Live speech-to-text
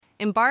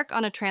Embark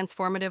on a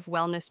transformative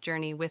wellness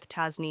journey with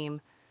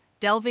Tasneem,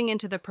 delving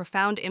into the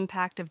profound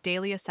impact of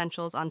daily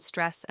essentials on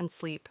stress and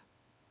sleep.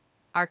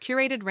 Our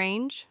curated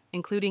range,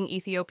 including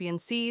Ethiopian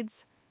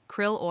seeds,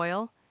 krill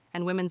oil,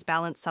 and women's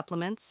balance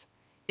supplements,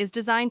 is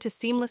designed to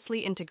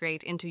seamlessly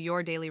integrate into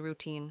your daily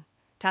routine.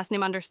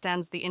 Tasnim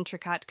understands the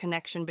intricate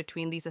connection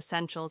between these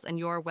essentials and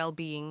your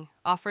well-being,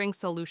 offering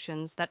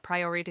solutions that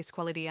prioritize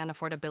quality and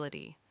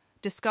affordability.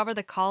 Discover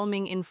the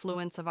calming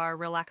influence of our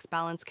Relax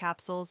Balance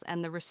capsules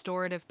and the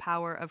restorative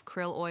power of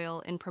krill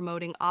oil in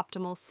promoting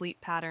optimal sleep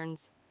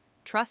patterns.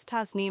 Trust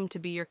Tasneem to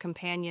be your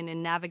companion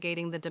in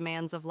navigating the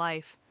demands of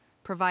life,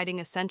 providing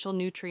essential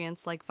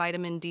nutrients like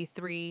vitamin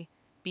D3,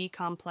 B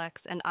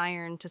complex, and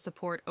iron to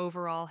support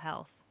overall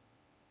health.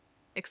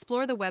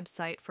 Explore the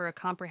website for a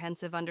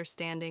comprehensive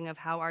understanding of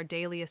how our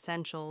daily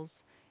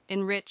essentials,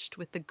 enriched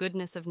with the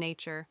goodness of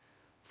nature,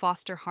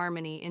 foster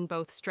harmony in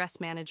both stress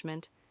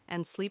management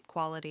and sleep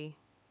quality.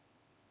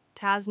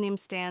 Tasneem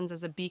stands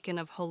as a beacon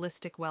of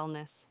holistic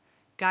wellness,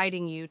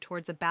 guiding you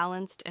towards a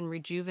balanced and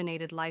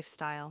rejuvenated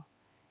lifestyle.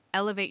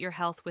 Elevate your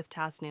health with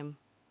Tasneem,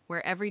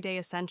 where everyday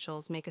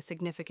essentials make a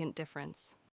significant difference.